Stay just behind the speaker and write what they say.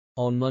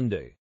On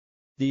Monday,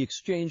 the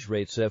exchange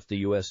rates of the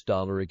US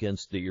dollar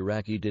against the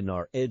Iraqi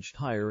dinar edged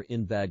higher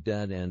in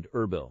Baghdad and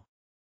Erbil.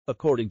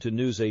 According to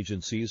news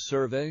agencies'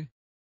 survey,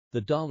 the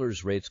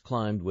dollar's rates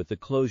climbed with the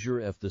closure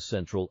of the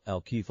central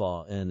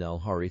Al-Kifa and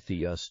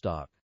Al-Harithiyah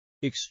stock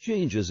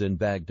exchanges in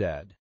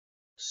Baghdad,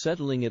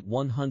 settling at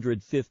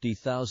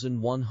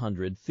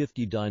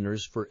 150,150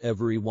 dinars for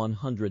every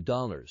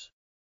 $100,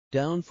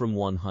 down from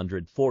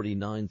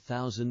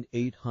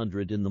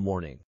 149,800 in the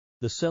morning.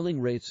 The selling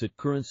rates at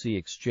currency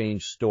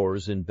exchange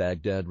stores in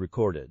Baghdad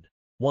recorded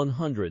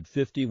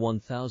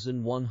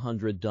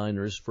 151,100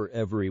 dinars for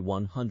every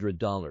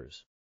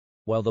 $100,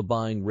 while the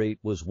buying rate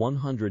was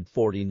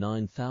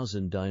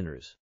 149,000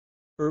 dinars.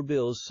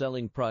 Erbil's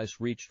selling price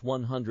reached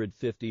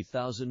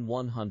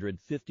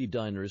 150,150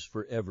 dinars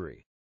for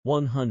every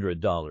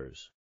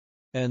 $100,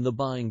 and the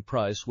buying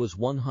price was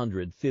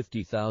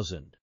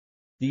 150,000.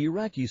 The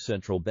Iraqi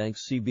Central Bank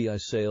CBI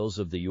sales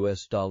of the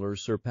US dollar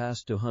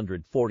surpassed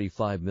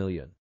 $245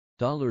 million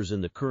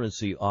in the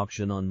currency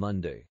auction on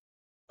Monday.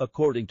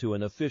 According to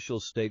an official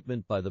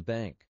statement by the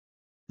bank,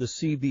 the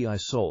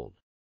CBI sold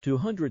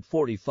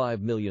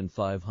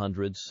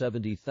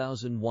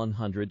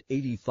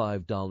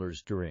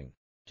 $245,570,185 during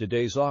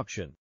today's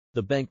auction.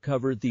 The bank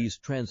covered these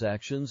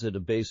transactions at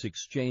a base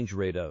exchange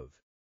rate of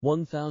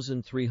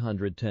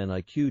 1,310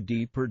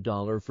 IQD per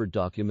dollar for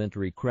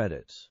documentary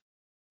credits,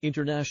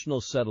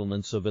 international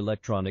settlements of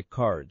electronic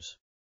cards,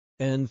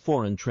 and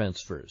foreign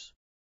transfers,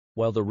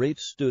 while the rate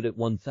stood at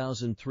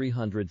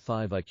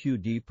 1,305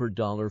 IQD per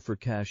dollar for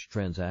cash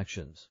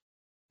transactions.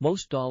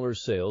 Most dollar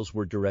sales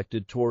were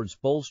directed towards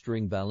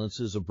bolstering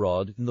balances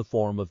abroad in the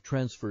form of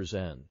transfers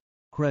and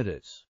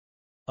credits,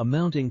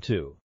 amounting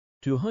to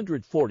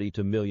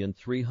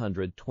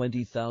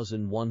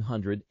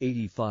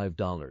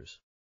 $242,320,185,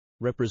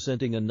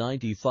 representing a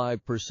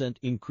 95%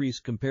 increase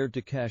compared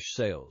to cash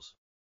sales,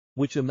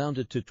 which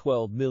amounted to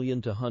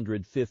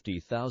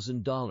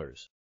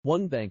 $12,250,000.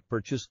 One bank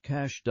purchased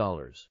cash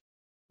dollars,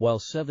 while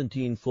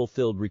 17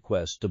 fulfilled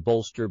requests to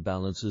bolster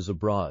balances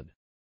abroad.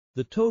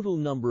 The total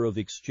number of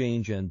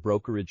exchange and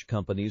brokerage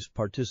companies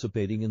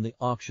participating in the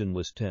auction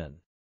was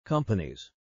 10 companies.